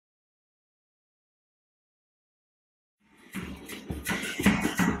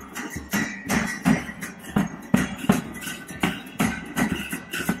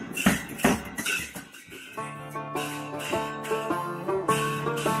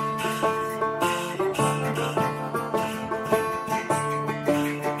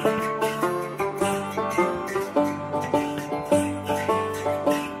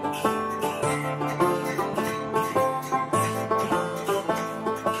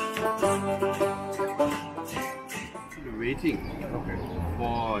waiting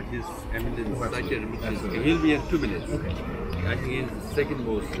for His Eminence SaKya, he'll be in 2 minutes. I think he's the second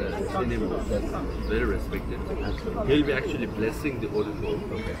most senior most, very respected. He'll be actually blessing the auditorium.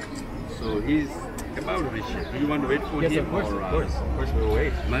 So he's about to reach it. Do you want to wait for him? Of course we'll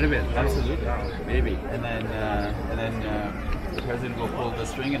wait. Maribel, Absolutely. maybe. And then the president will pull the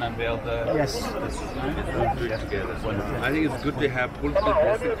string and unveil the. Yes. Do it together. I think it's good to have political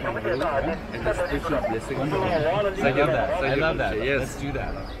blessing from you and the spiritual blessing from him. I love that. Yes. Let's do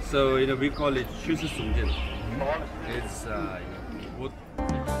that. So we call it Shusi Sungjin. It's both.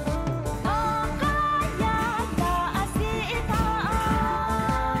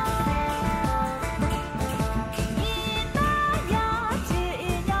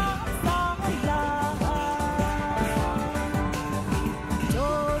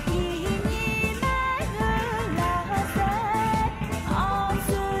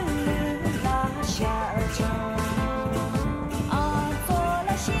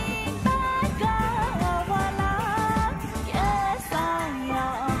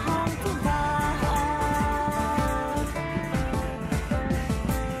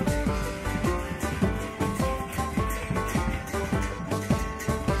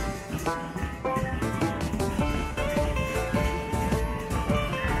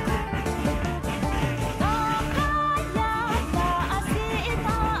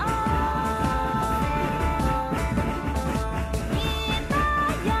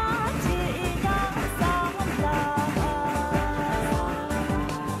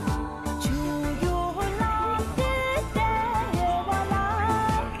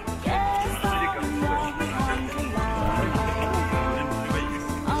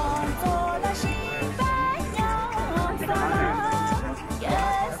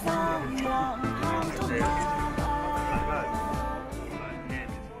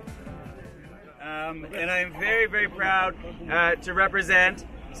 And I'm very, very proud to represent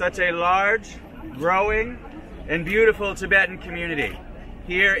such a large, growing, and beautiful Tibetan community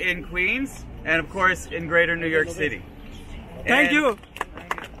here in Queens and, of course, in Greater New York City. Thank you.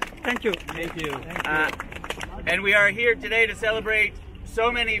 Thank you. Thank you. And we are here today to celebrate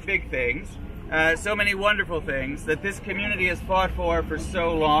so many big things, so many wonderful things that this community has fought for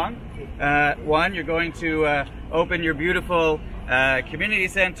so long. One, you're going to open your beautiful community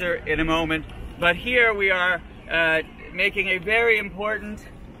center in a moment. But here we are making a very important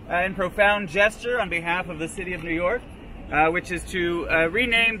and profound gesture on behalf of the City of New York, which is to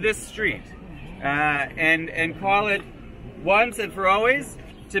rename this street and call it once and for always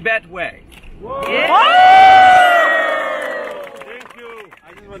Tibet Way. Thank you.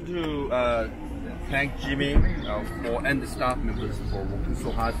 I just want to thank Jimmy and the staff members for working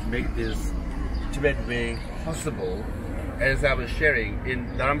so hard to make this Tibet Way possible. As I was sharing, in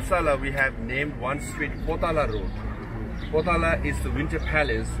Dharamsala we have named one street Potala Road. Potala is the winter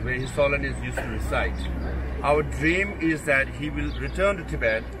palace where His Holiness used to reside. Our dream is that he will return to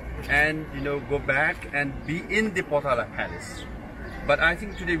Tibet and go back and be in the Potala palace. But I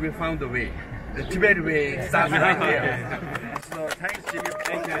think today we found the way. The Tibet way starts right there. So thanks Jimmy.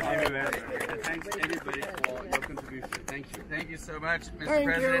 Thank you Jimmy. Thanks everybody for your contribution. Thank you. Thank you so much, Mr.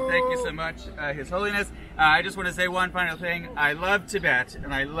 President. Thank you so much, His Holiness. I just want to say one final thing. I love Tibet,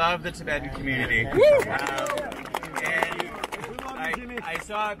 and I love the Tibetan community. And I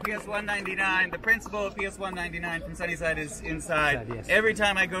saw PS 199. The principal of PS 199 from Sunnyside is inside. Yes. Every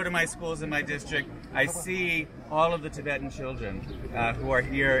time I go to my schools in my district, I see all of the Tibetan children who are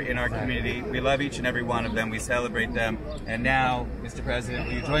here in our community. We love each and every one of them. We celebrate them. And now, Mr. President,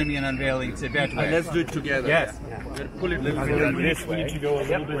 will you join me in unveiling Tibet Way? Let's do it together. Yes. We'll pull it This way.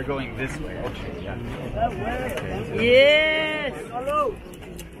 Yep, we're going this way. Okay. Yeah. Yes. Hello.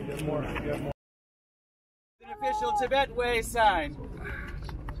 An official Tibet Way sign.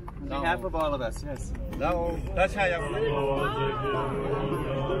 On behalf of all of us, yes. Now, that's how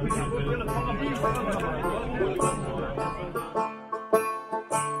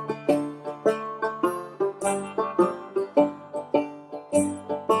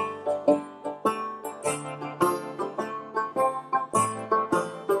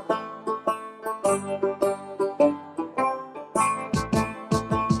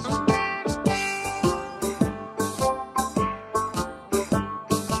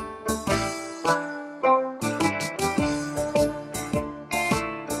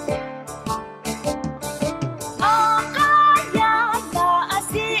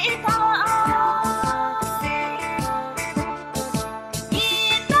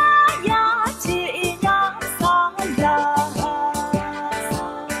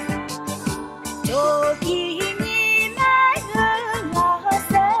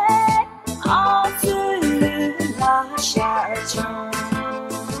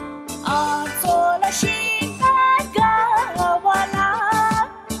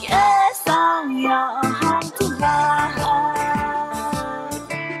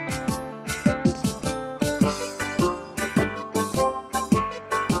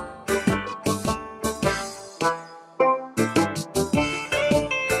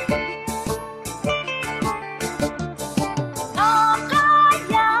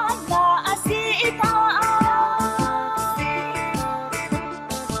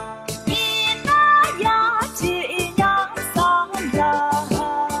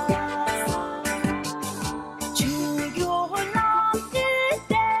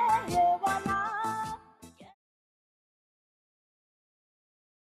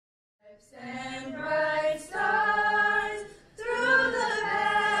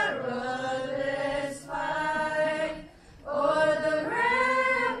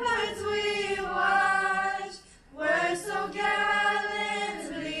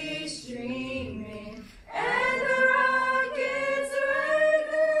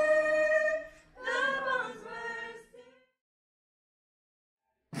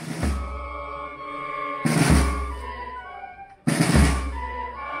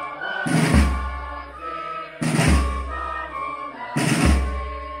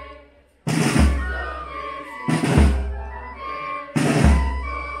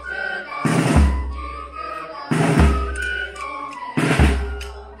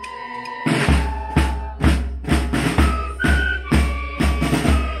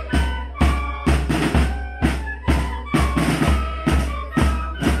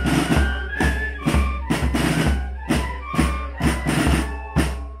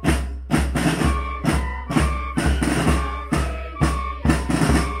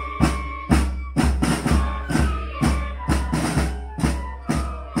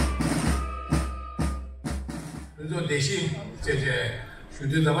또 대신 이제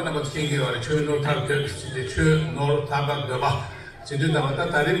주도다만 아마 생겨요. 최노 탑들 이제 최노 탑가 봐. 주도다만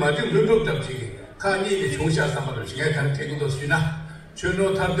다른 맞은 루트 잡지. 칸이 총샤 삼아도 지가 단 태고도 쓰나.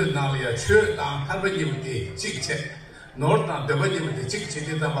 최노 탑들 나리야 최당 탑은이부터 직체. 노르당 대번이부터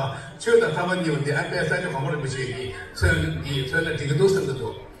직체다 봐. 최다 탑은이부터 앞에 사죠 가버려 보시기. 저는 되게도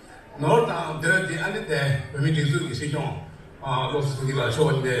선도. 노르당 대디 안에 왜 뒤쪽이 시종 로스가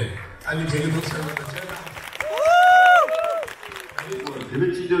좋은데 아니 되게도 선도 제가特别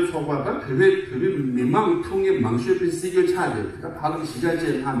基督说话，特别迷茫、痛的忙学是一个差的。他爬那个时间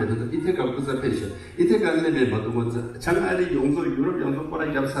线他们都一天搞不是培训，一天搞那边么多么子，将来的用户、有的用户过来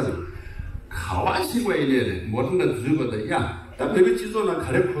要啥的，考完习惯一点的，没得那最不的呀。但特别基督呢，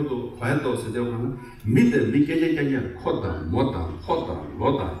看来可多，反正都是这样，没给人家讲，可当、没当、好当、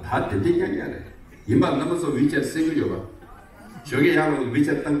老当，他天天讲的。一般那么说为家3个月吧。저게 양은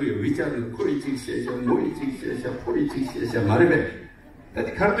위자 땅도 위자는 코리직 시에서 모리직 시에서 포리직 시에서 말해 다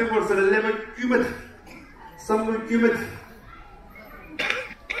카르트 벌서를 레벨 규메트 선물 규메트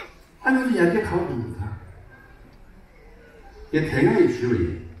하나도 약게 가봅니다. 이게 대가의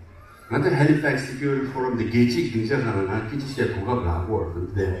주의 나도 헬리팩스 세큐리티 포럼의 계직 등장하는 한 기지시에 고갑을 하고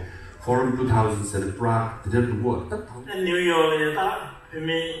그런데 포럼 2000에 프라그 그대로 뭐 뉴욕에다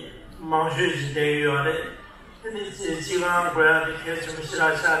미 망슈지 대요에 지금 거야 계속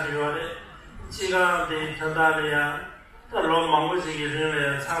시라샤디요에 지금 대 전달이야 또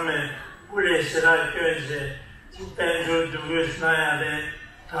망고지기를 참에 우리 시라 교회에 집단주 누구 신나야 돼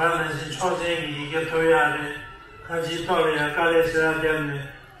다른 초생이 이게 도야 돼 같이 돌아야 가래셔야 되네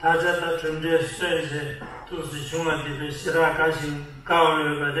다자다 준비 수행세 도시 중간들이 시라 가신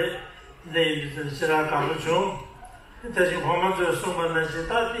가오를 돼 내일은 시라 가고 좀 다시 보면서 소문난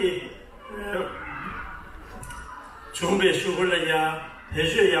시다디 준비 수고를야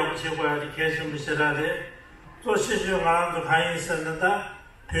배수야고 제고야지 계속 무시라래 또 시중안도 가인 있었는다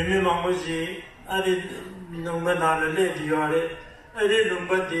배미망고지 아리 농가 나를 내디요래 아리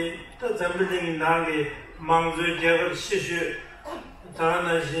농가디 또 잠들링이 나게 망주 제거 시슈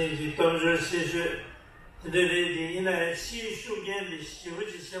다나시 동주 시슈 드레디 이나 시슈겐디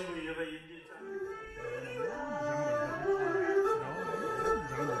시우지 셈부여가 인디자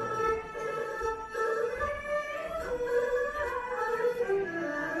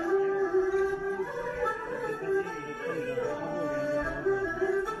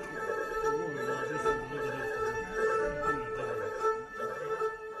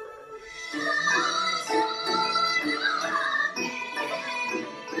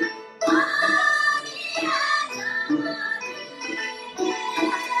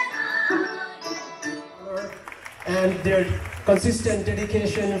and their consistent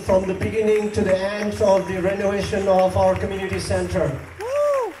dedication from the beginning to the end of the renovation of our community center.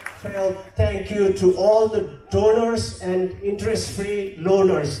 Well, thank you to all the donors and interest-free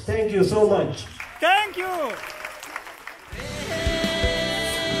loaners. Thank you so much. Thank you.